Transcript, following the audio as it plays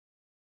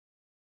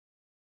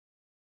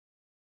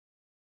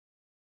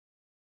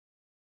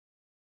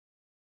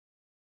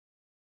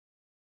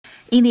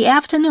In the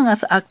afternoon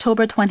of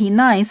October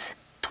 29,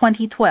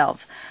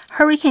 2012,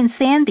 Hurricane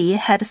Sandy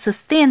had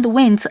sustained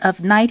winds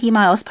of 90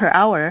 miles per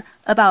hour,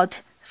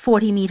 about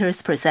 40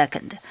 meters per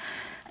second.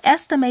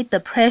 Estimate the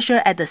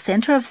pressure at the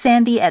center of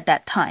Sandy at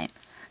that time.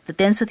 The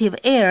density of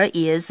air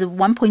is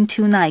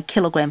 1.29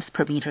 kilograms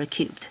per meter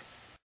cubed.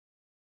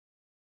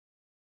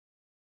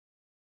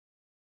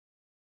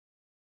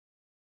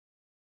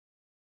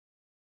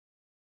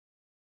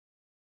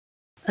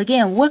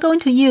 Again, we're going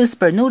to use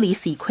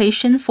Bernoulli's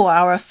equation for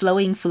our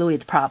flowing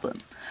fluid problem.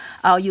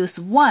 I'll use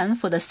 1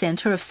 for the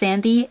center of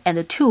Sandy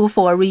and 2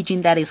 for a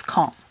region that is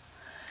calm.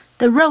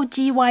 The rho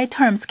gy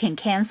terms can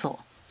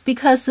cancel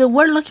because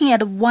we're looking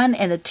at 1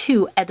 and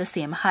 2 at the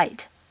same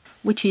height,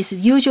 which is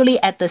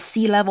usually at the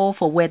sea level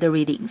for weather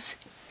readings.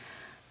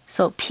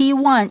 So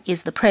P1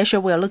 is the pressure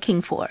we're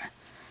looking for.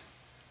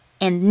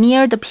 And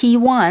near the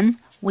P1,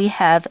 we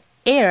have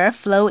air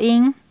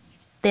flowing.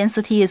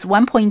 Density is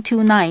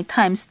 1.29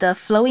 times the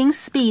flowing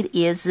speed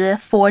is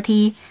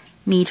 40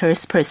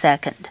 meters per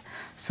second.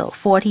 So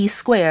 40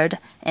 squared.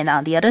 And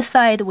on the other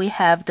side, we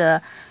have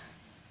the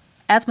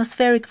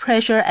atmospheric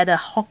pressure at the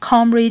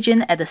calm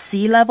region at the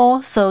sea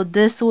level. So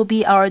this will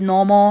be our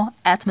normal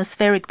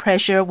atmospheric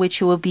pressure, which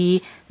will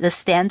be the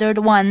standard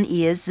one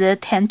is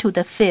 10 to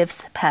the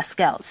 5th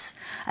pascals.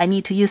 I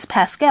need to use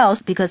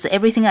pascals because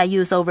everything I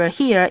use over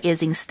here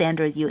is in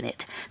standard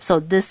unit. So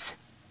this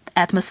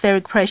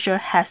atmospheric pressure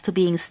has to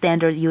be in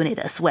standard unit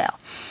as well.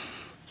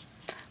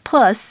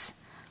 Plus,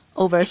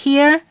 over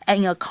here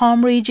in a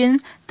calm region,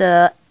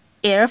 the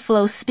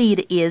airflow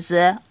speed is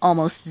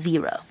almost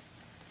 0.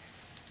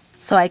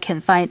 So I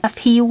can find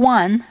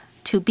P1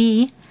 to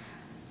be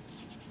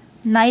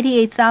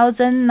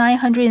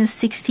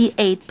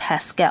 98,968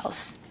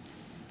 pascals.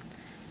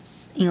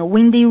 In a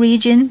windy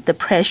region, the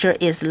pressure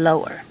is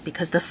lower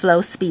because the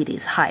flow speed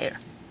is higher.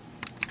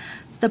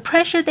 The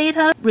pressure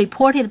data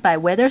reported by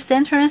weather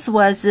centers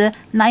was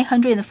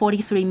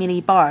 943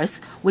 millibars,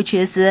 which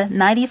is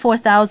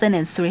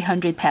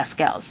 94,300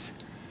 pascals.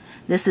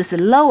 This is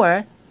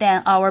lower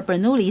than our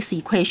Bernoulli's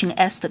equation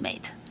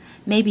estimate.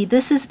 Maybe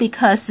this is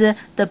because the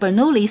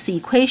Bernoulli's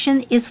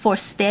equation is for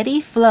steady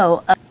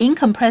flow of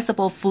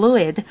incompressible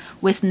fluid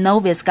with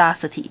no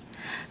viscosity.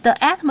 The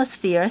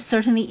atmosphere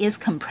certainly is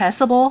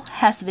compressible,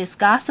 has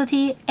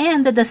viscosity,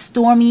 and the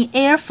stormy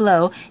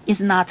airflow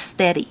is not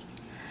steady.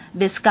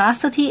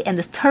 Viscosity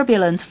and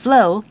turbulent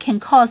flow can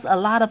cause a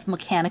lot of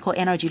mechanical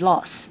energy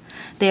loss.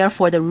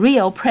 Therefore, the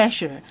real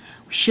pressure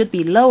should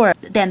be lower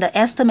than the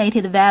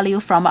estimated value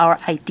from our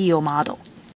ideal model.